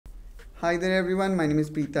Hi there everyone, my name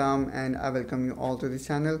is Preetam and I welcome you all to this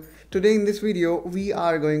channel. Today in this video, we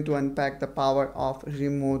are going to unpack the power of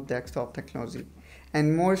remote desktop technology.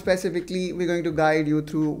 And more specifically, we're going to guide you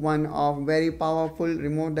through one of very powerful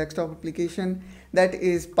remote desktop application that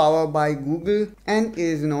is powered by Google and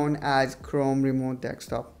is known as Chrome Remote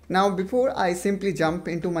Desktop. Now, before I simply jump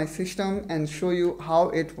into my system and show you how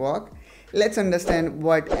it works, let's understand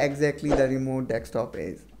what exactly the remote desktop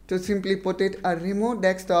is. To simply put it, a remote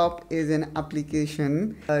desktop is an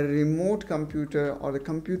application, a remote computer or the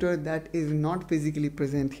computer that is not physically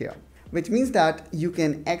present here. Which means that you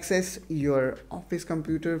can access your office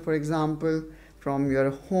computer, for example, from your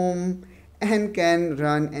home and can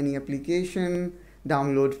run any application,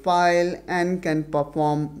 download file and can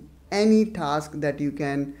perform any task that you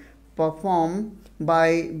can perform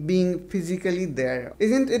by being physically there.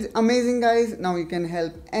 Isn't it amazing, guys? Now you can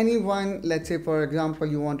help anyone. Let's say for example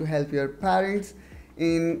you want to help your parents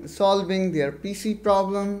in solving their PC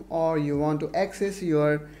problem, or you want to access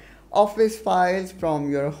your office files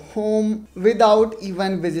from your home without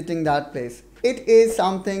even visiting that place. It is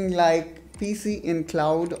something like PC in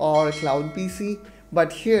cloud or cloud PC,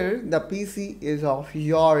 but here the PC is of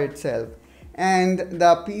your itself. And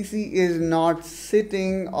the PC is not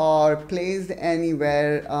sitting or placed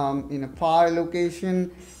anywhere in a far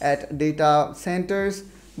location at data centers,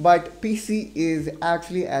 but PC is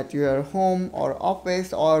actually at your home or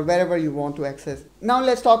office or wherever you want to access. Now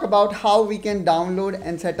let's talk about how we can download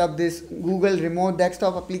and set up this Google Remote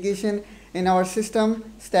Desktop application in our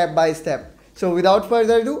system step by step. So without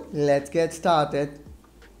further ado, let's get started.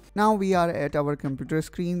 Now we are at our computer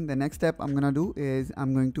screen. The next step I'm gonna do is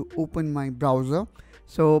I'm going to open my browser.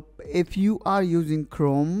 So if you are using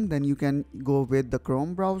Chrome, then you can go with the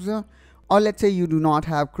Chrome browser, or let's say you do not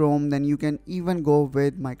have Chrome, then you can even go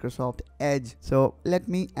with Microsoft Edge. So let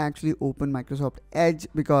me actually open Microsoft Edge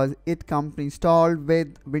because it comes installed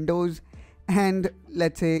with Windows, and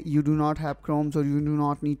let's say you do not have Chrome, so you do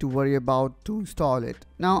not need to worry about to install it.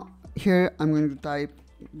 Now here I'm going to type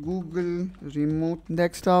Google Remote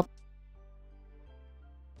Desktop.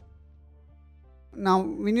 Now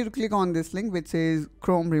we need to click on this link which says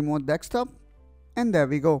Chrome Remote Desktop, and there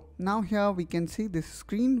we go. Now here we can see this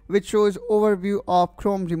screen which shows overview of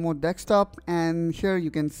Chrome Remote Desktop, and here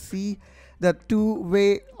you can see the two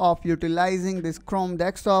way of utilizing this Chrome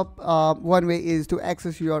desktop. One way is to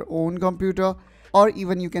access your own computer, or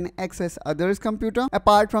even you can access others' computer.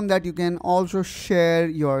 Apart from that, you can also share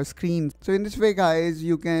your screen. So in this way, guys,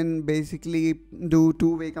 you can basically do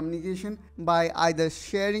two-way communication by either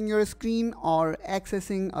sharing your screen or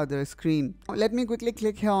accessing other screen. Let me quickly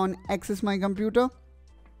click here on access my computer.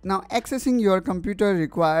 Now accessing your computer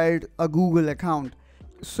required a Google account.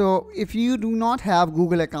 So if you do not have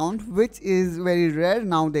Google account, which is very rare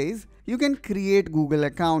nowadays, you can create Google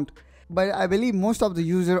account. But I believe most of the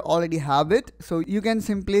user already have it, so you can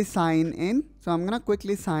simply sign in. So I'm gonna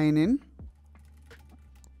quickly sign in,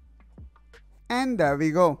 and there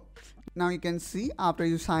we go. Now you can see after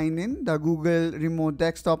you sign in, the Google Remote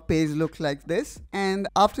Desktop page looks like this, and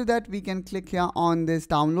after that we can click here on this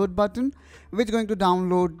download button, which is going to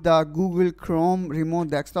download the Google Chrome Remote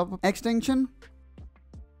Desktop extension.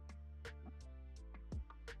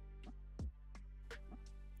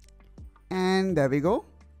 And there we go.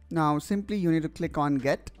 Now simply you need to click on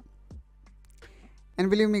get, and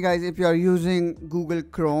believe me guys, if you are using Google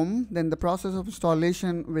Chrome, then the process of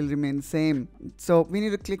installation will remain same. So we need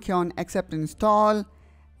to click here on accept install,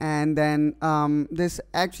 and then this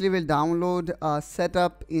actually will download a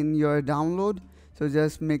setup in your download. So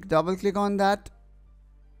just make double click on that,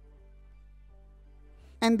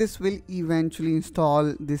 and this will eventually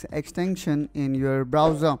install this extension in your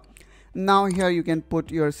browser. Now here you can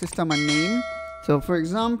put your system a name. So for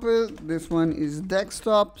example, this one is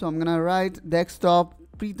desktop. So I'm gonna write desktop,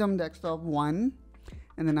 Preetam desktop 1,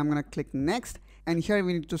 and then I'm gonna click next. And here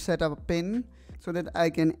we need to set up a pin so that I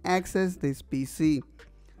can access this PC.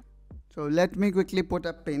 So let me quickly put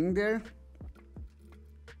a pin there.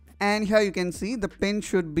 And here you can see the pin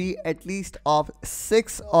should be at least of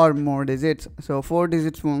 6 or more digits. So 4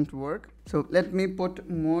 digits won't work. So let me put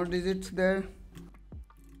more digits there.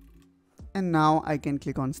 And now I can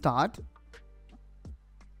click on start.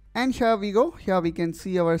 And here we go. Here we can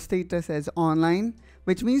see our status as online,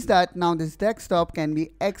 which means that now this desktop can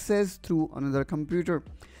be accessed through another computer.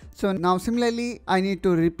 So now similarly, I need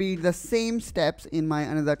to repeat the same steps in my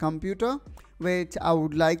another computer, which I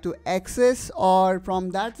would like to access, or from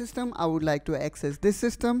that system, I would like to access this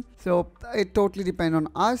system. So it totally depends on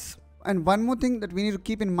us. And one more thing that we need to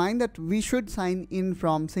keep in mind, that we should sign in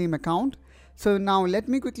from same account. So now let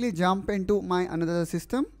me quickly jump into my another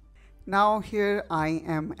system. Now here I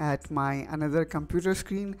am at my another computer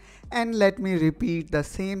screen, and let me repeat the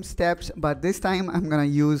same steps, but this time I'm gonna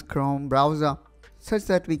use Chrome browser such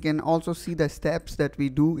that we can also see the steps that we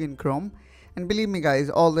do in Chrome. And believe me guys,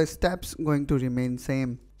 all the steps going to remain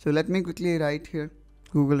same. So let me quickly write here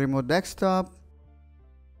Google Remote Desktop,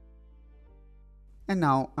 and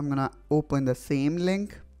now I'm gonna open the same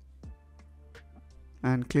link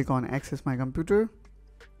and click on access my computer.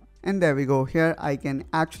 And there we go. Here I can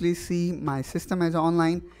actually see my system as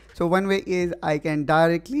online. So one way is I can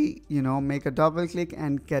directly, make a double click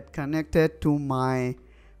and get connected to my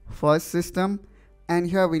first system. And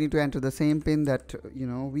here we need to enter the same pin that,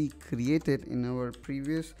 we created in our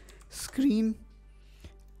previous screen.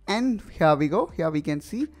 And here we go. Here we can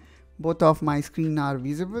see both of my screen are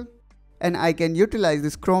visible. And I can utilize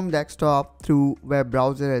this Chrome desktop through web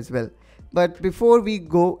browser as well. But before we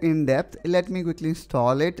go in depth, let me quickly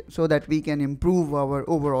install it so that we can improve our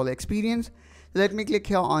overall experience. Let me click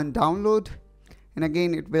here on download, and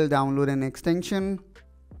again it will download an extension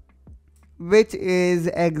which is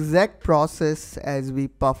exact process as we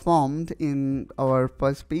performed in our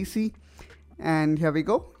first PC. And here we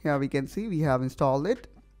go. Here we can see we have installed it.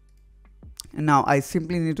 And now I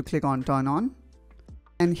simply need to click on turn on.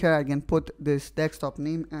 And here I can put this desktop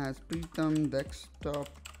name as Pritam Desktop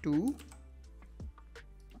 2.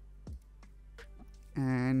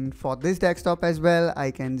 And for this desktop as well,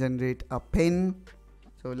 I can generate a pin.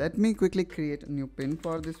 So let me quickly create a new pin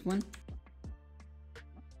for this one.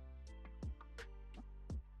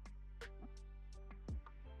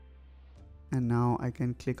 And now I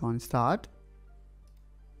can click on start.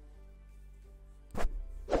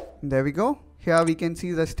 There we go. Here we can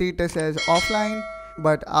see the status as offline,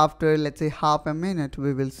 but after let's say half a minute,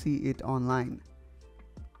 we will see it online.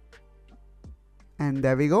 And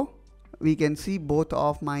there we go. We can see both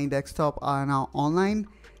of my desktop are now online.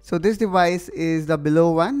 So this device is the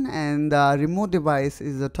below one and the remote device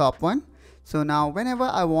is the top one. So now whenever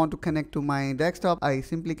I want to connect to my desktop, I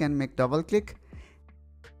simply can make double click.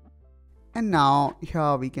 And now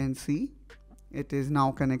here we can see it is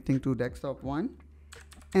now connecting to desktop 1.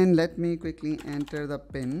 And let me quickly enter the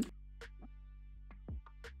pin.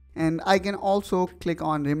 And I can also click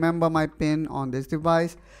on remember my pin on this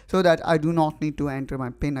device so that I do not need to enter my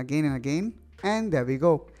pin again and again. And there we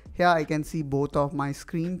go. Here I can see both of my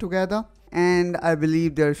screen together. And I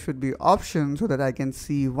believe there should be options so that I can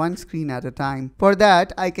see one screen at a time. For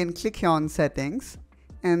that, I can click here on settings.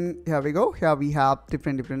 And here we go. Here we have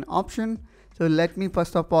different options. So let me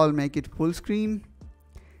first of all make it full screen.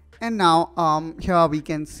 And now here we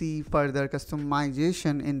can see further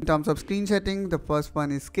customization in terms of screen setting. The first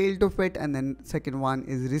one is scale to fit, and then second one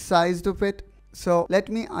is resize to fit. So let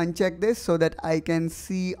me uncheck this so that I can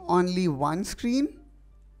see only one screen.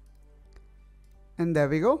 And there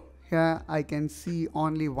we go. Here I can see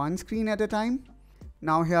only one screen at a time.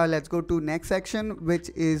 Now here let's go to next section, which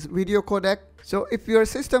is video codec. So if your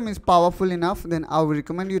system is powerful enough, then I would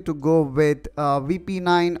recommend you to go with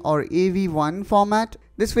VP9 or AV1 format.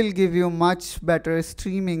 This will give you much better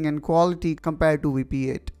streaming and quality compared to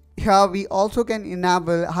VP8. Here we also can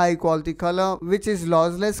enable high quality color, which is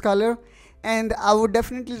lossless color. And I would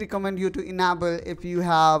definitely recommend you to enable if you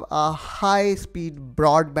have a high speed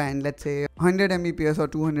broadband, let's say 100 Mbps or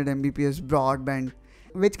 200 Mbps broadband,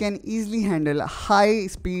 which can easily handle high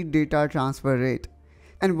speed data transfer rate.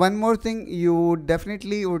 And one more thing you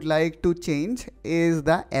definitely would like to change is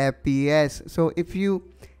the FPS. So if you,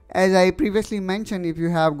 as I previously mentioned, if you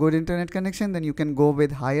have good internet connection, then you can go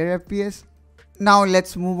with higher FPS. Now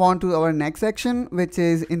let's move on to our next section, which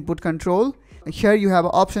is input control. Here you have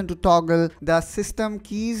an option to toggle the system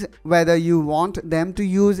keys, whether you want them to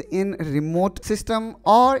use in remote system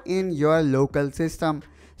or in your local system.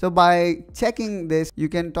 So by checking this, you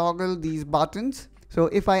can toggle these buttons. So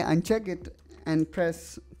if I uncheck it and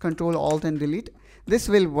press Ctrl Alt and Delete, this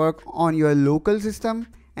will work on your local system.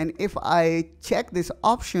 And if I check this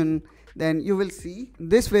option, then you will see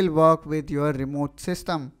this will work with your remote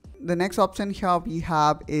system. The next option here we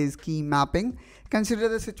have is key mapping. Consider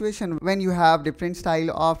the situation when you have different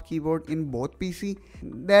style of keyboard in both PC.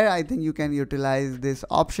 There I think you can utilize this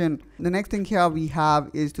option. The next thing here we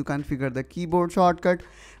have is to configure the keyboard shortcut,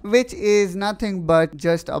 which is nothing but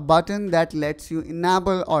just a button that lets you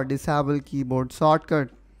enable or disable keyboard shortcut.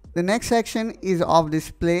 The next section is of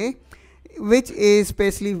display, which is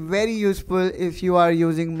especially very useful if you are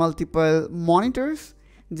using multiple monitors.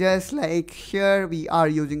 Just like here we are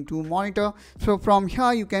using 2 monitors. So from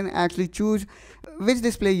here you can actually choose which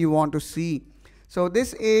display you want to see. So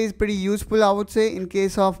this is pretty useful, I would say, in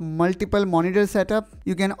case of multiple monitor setup.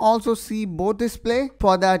 You can also see both display.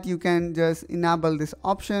 For that, you can just enable this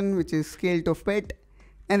option, which is scale to fit.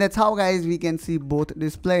 And that's how, guys, we can see both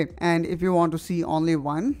display. And if you want to see only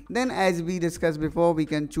one, then as we discussed before, we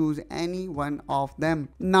can choose any one of them.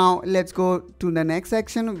 Now let's go to the next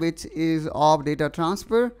section, which is of data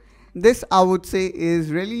transfer. This, I would say,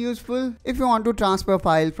 is really useful if you want to transfer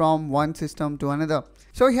file from one system to another.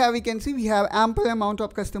 So here we can see we have ample amount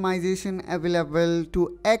of customization available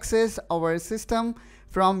to access our system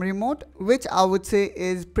from remote, which I would say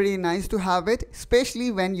is pretty nice to have it,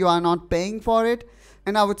 especially when you are not paying for it.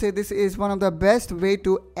 And I would say this is one of the best way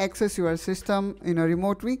to access your system in a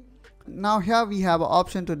remote way. Now here we have an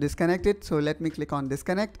option to disconnect it. So let me click on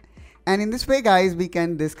disconnect. And in this way, guys, we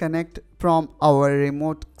can disconnect from our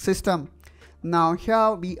remote system. Now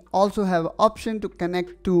here we also have an option to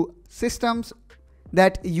connect to systems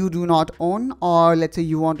that you do not own, or let's say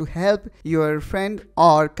you want to help your friend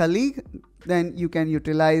or colleague, then you can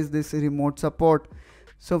utilize this remote support.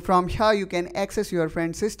 So from here you can access your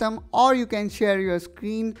friend's system, or you can share your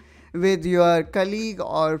screen with your colleague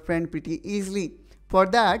or friend pretty easily. For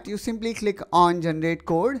that, you simply click on generate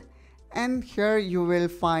code, and here you will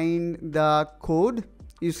find the code.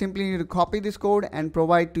 You simply need to copy this code and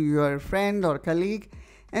provide to your friend or colleague,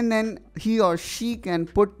 and then he or she can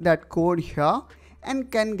put that code here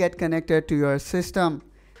and can get connected to your system.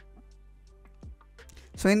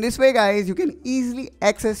 So in this way, guys, you can easily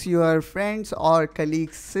access your friends or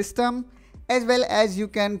colleagues' system, as well as you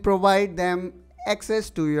can provide them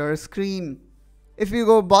access to your screen. If you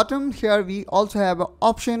go bottom, here we also have an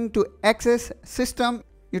option to access system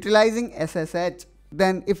utilizing SSH.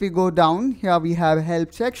 Then if we go down, here we have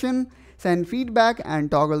help section, send feedback,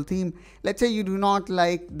 and toggle theme. Let's say you do not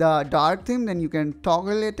like the dark theme, then you can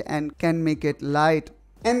toggle it and can make it light.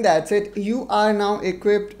 And that's it. You are now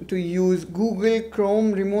equipped to use Google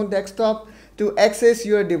Chrome Remote Desktop to access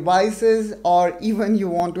your devices, or even you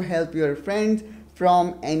want to help your friends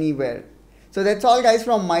from anywhere. So that's all, guys,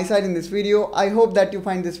 from my side in this video. I hope that you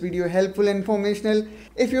find this video helpful and informational.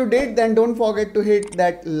 If you did, then don't forget to hit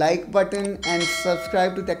that like button and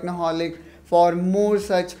subscribe to Technoholic for more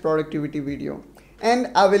such productivity video.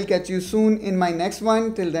 And I will catch you soon in my next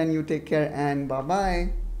one. Till then, you take care and bye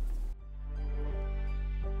bye.